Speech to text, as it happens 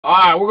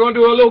Alright, we're going to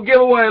do a little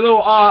giveaway, a little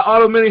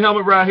auto mini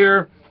helmet right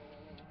here.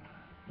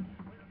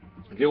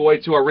 Giveaway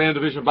to our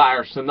random division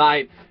buyers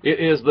tonight. It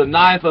is the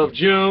 9th of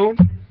June,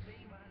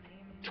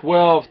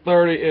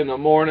 12:30 in the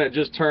morning. It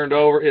just turned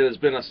over. It has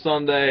been a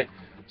Sunday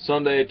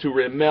to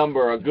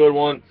remember, a good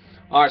one.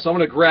 Alright, so I'm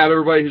going to grab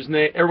everybody's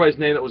name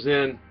that was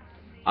in.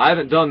 I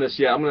haven't done this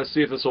yet. I'm going to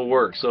see if this will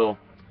work. So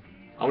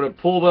I'm going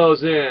to pull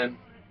those in,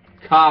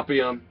 copy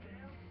them,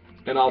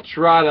 and I'll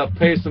try to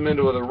paste them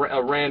into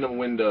a random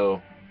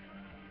window.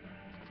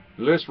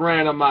 List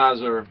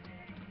randomizer.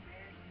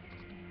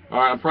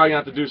 Alright, I'm probably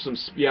going to have to do some,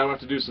 I'm going to have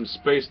to do some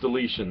space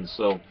deletions.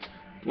 So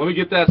let me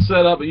get that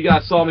set up. You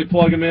guys saw me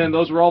plug them in.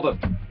 Those were all the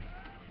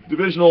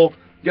divisional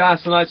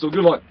guys tonight, so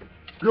good luck.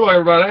 Good luck,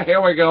 everybody.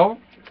 Here we go.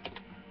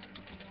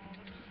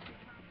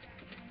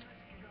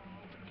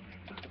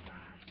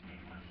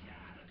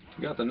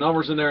 Got the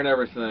numbers in there and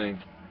everything.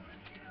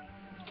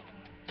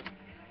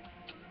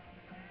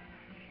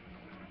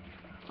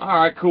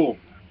 Alright, cool.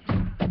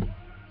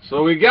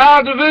 So we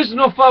got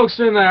divisional folks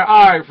in there.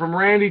 Alright, from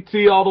Randy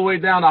T all the way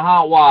down to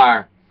Hot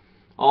Wire.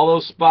 All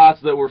those spots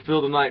that were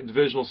filled tonight,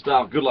 divisional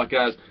style. Good luck,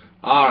 guys.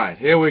 Alright,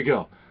 here we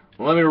go.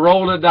 Let me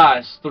roll the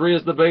dice. 3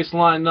 is the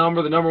baseline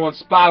number. The number 1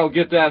 spot will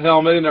get that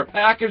helmet in their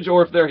package,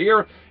 or if they're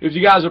here, if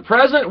you guys are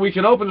present, we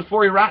can open it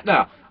for you right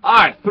now.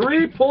 Alright,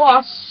 3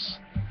 plus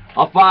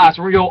a 5.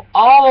 So we go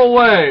all the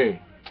way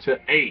to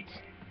 8.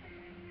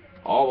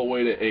 All the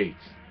way to 8.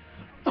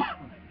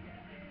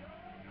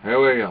 Here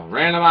we go.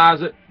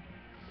 Randomize it.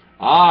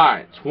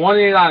 Alright,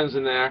 28 items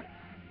in there.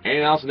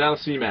 Anything else down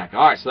to C-Mac.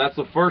 Alright, so that's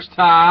the first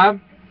time.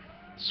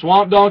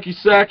 Swampdonkey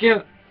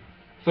second.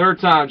 Third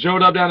time, Joe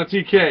Dub down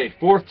to TK.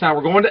 Fourth time,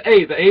 we're going to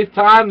 8. The 8th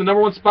time, the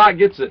number 1 spot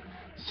gets it.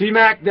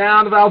 C-Mac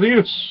down to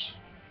Valdez.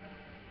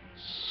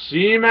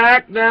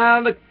 C-Mac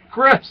down to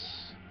Chris.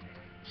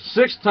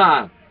 6th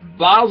time,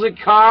 Bottles and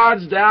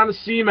Cards down to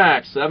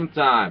C-Mac. 7th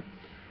time,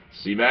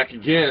 C-Mac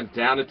again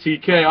down to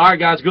TK. Alright,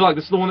 guys, good luck.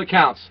 This is the one that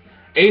counts.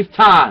 8th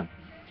time.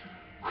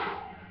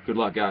 Good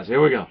luck, guys.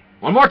 Here we go.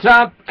 One more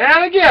time,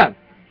 and again.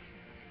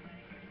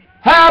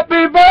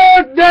 Happy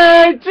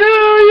birthday to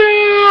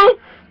you!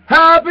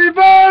 Happy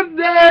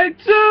birthday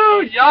to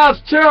you! Yes,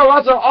 terrible.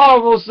 That's an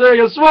awful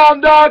singing.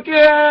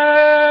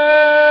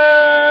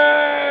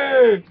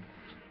 Swampdonkey!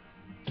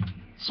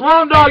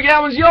 Swampdonkey,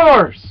 that was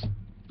yours.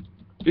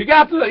 You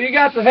got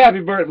the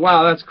happy birthday.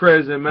 Wow, that's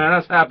crazy, man.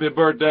 That's happy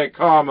birthday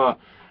karma.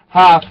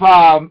 High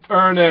five,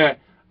 Ernie.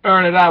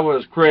 Ernie, that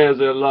was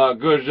crazy luck.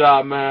 Good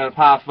job, man.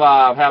 High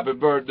five. Happy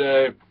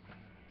birthday.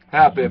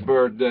 Happy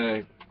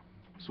birthday.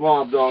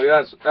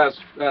 Swampdonkey,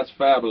 that's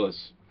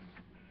fabulous.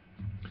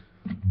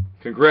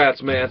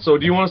 Congrats, man. So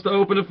do you want us to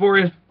open it for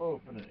you?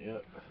 Open it,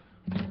 yep.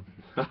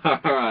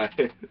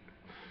 Alright.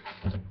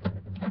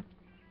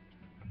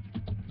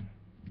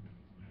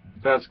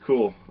 That's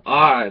cool.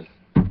 Alright.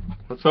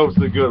 Let's hope it's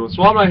the good one.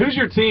 Swampdonkey, who's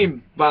your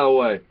team, by the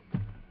way?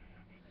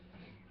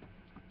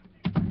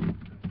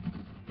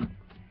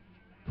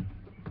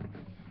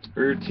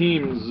 Or your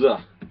teams.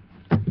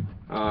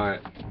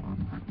 Alright.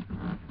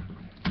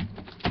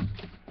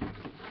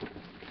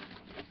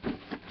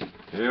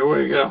 Here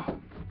we go.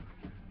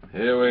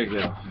 Here we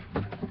go.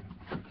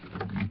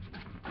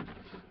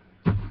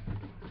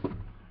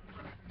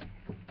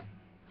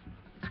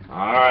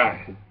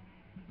 Alright.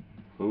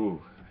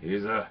 Ooh,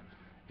 he's a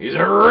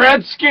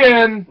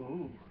redskin.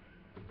 Ooh.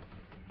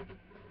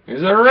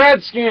 He's a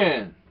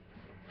redskin.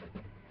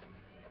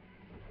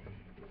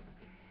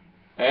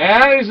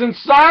 And he's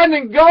signed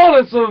in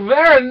gold. It's a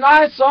very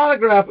nice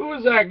autograph. Who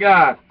is that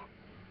guy?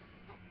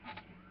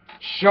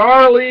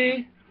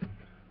 Charlie.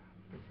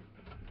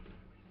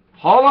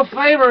 Hall of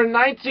Famer in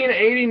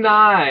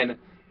 1989.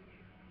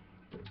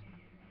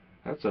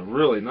 That's a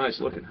really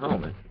nice looking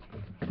helmet.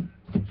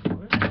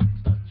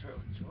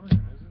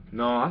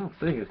 No, I don't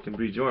think it can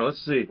be joined.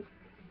 Let's see.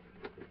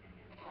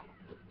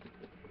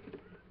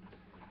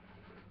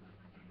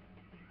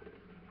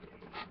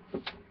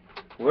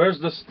 Where's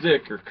the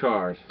sticker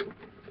card?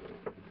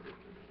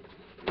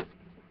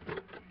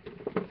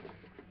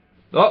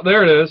 Oh,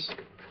 there it is.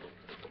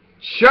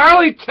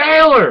 Charlie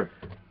Taylor.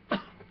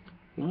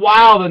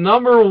 Wow, the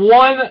number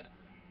one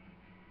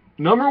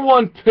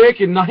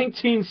pick in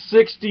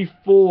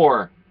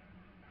 1964.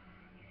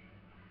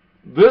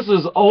 This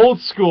is old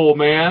school,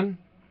 man.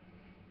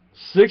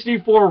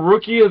 64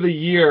 Rookie of the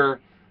Year.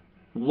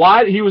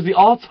 Why? He was the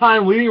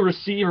all-time leading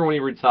receiver when he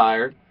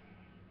retired.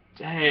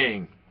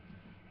 Dang.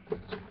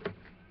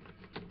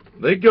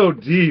 They go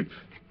deep.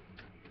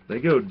 They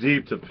go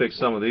deep to pick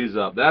some of these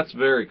up. That's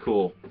very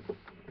cool.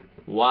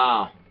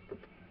 Wow.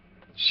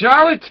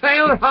 Charlie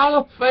Taylor, Hall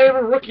of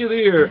Famer, Rookie of the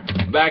Year,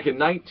 back in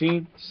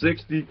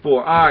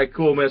 1964. All right,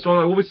 cool, man.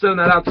 So we'll be sending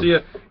that out to you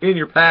in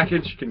your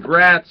package.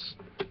 Congrats.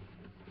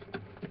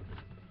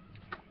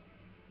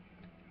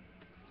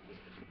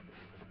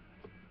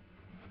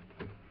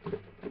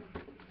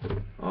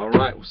 All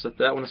right, we'll set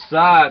that one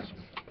aside.